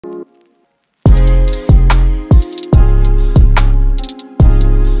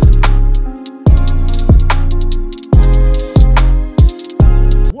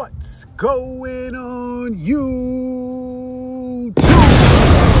going on YouTube?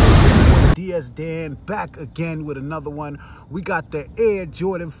 DS Dan back again with another one. We got the Air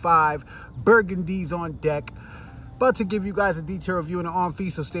Jordan 5 Burgundies on deck. About to give you guys a detailed review on the on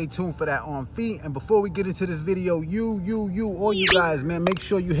feet, so stay tuned for that on feet. And before we get into this video, all you guys, man, make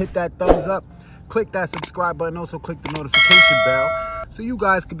sure you hit that thumbs up, click that subscribe button, also click the notification bell, so you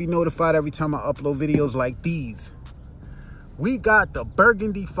guys can be notified every time I upload videos like these. We got the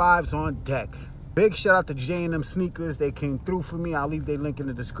Burgundy 5s on deck. Big shout out to J&M Sneakers. They came through for me. I'll leave their link in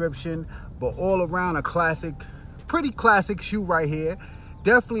the description. But all around a classic, pretty classic shoe right here.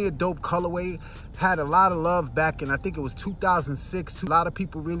 Definitely a dope colorway. Had a lot of love back in, I think it was 2006. A lot of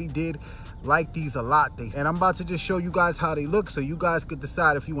people really did like these a lot. And I'm about to just show you guys how they look so you guys could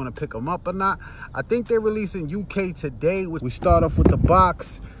decide if you want to pick them up or not. I think they're releasing UK today. We start off with the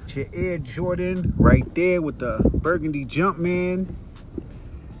box. Your Air Jordan right there with the Burgundy Jumpman.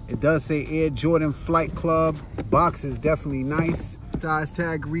 It does say Air Jordan Flight Club. The box is definitely nice. Size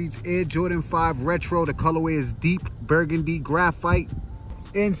tag reads Air Jordan 5 Retro. The colorway is deep burgundy graphite.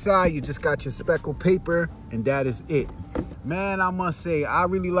 Inside, you just got your speckle paper, and that is it. Man, I must say, I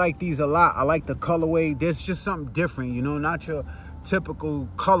really like these a lot. I like the colorway. There's just something different, you know, not your typical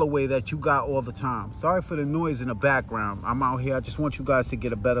colorway that you got all the time. Sorry for the noise in the background. I'm out here. I just want you guys to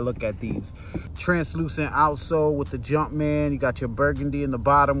get a better look at these. Translucent outsole with the Jumpman. You got your burgundy in the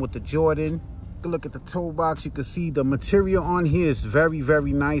bottom with the Jordan. Take a look at the toe box. You can see the material on here is very,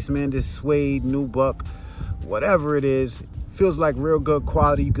 very nice, man. This suede, nubuck, whatever it is. Feels like real good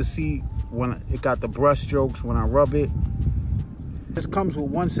quality. You can see when it got the brush strokes when I rub it. This comes with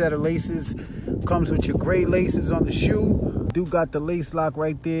one set of laces. Comes with your gray laces on the shoe. Do got the lace lock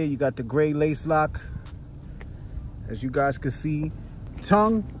right there. You got the gray lace lock, as you guys can see.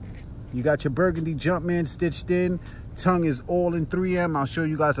 Tongue, you got your burgundy Jumpman stitched in. Tongue is all in 3M. I'll show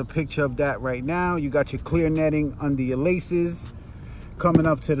you guys a picture of that right now. You got your clear netting under your laces. Coming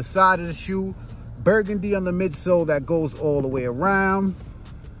up to the side of the shoe. Burgundy on the midsole that goes all the way around.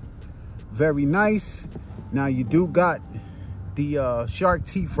 Very nice. Now you do got the shark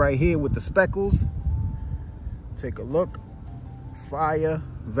teeth right here with the speckles. Take a look. Fire.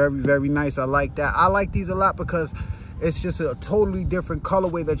 Very, very nice. I like that. I like these a lot because it's just a totally different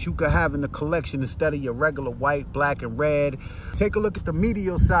colorway that you could have in the collection instead of your regular white, black, and red. Take a look at the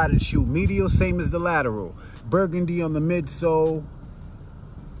medial side of the shoe. Medial, same as the lateral. Burgundy on the midsole.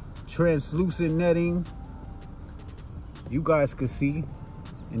 Translucent netting. You guys can see.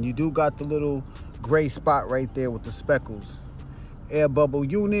 And you do got the little gray spot right there with the speckles. Air bubble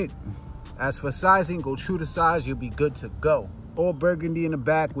unit. As for sizing, go true to size, you'll be good to go. All burgundy in the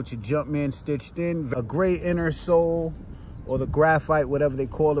back with your Jumpman stitched in. A gray inner sole, or the graphite, whatever they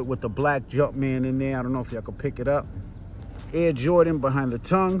call it, with the black Jumpman in there. I don't know if y'all can pick it up. Air Jordan behind the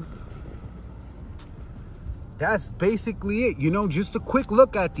tongue. That's basically it, you know, just a quick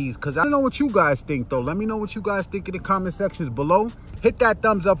look at these, because I don't know what you guys think, though. Let me know what you guys think in the comment sections below. Hit that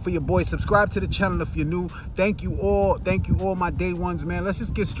thumbs up for your boy. Subscribe to the channel if you're new. Thank you all my day ones, man. Let's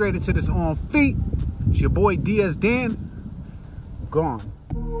just get straight into this on feet. It's your boy DS Dan. Gone.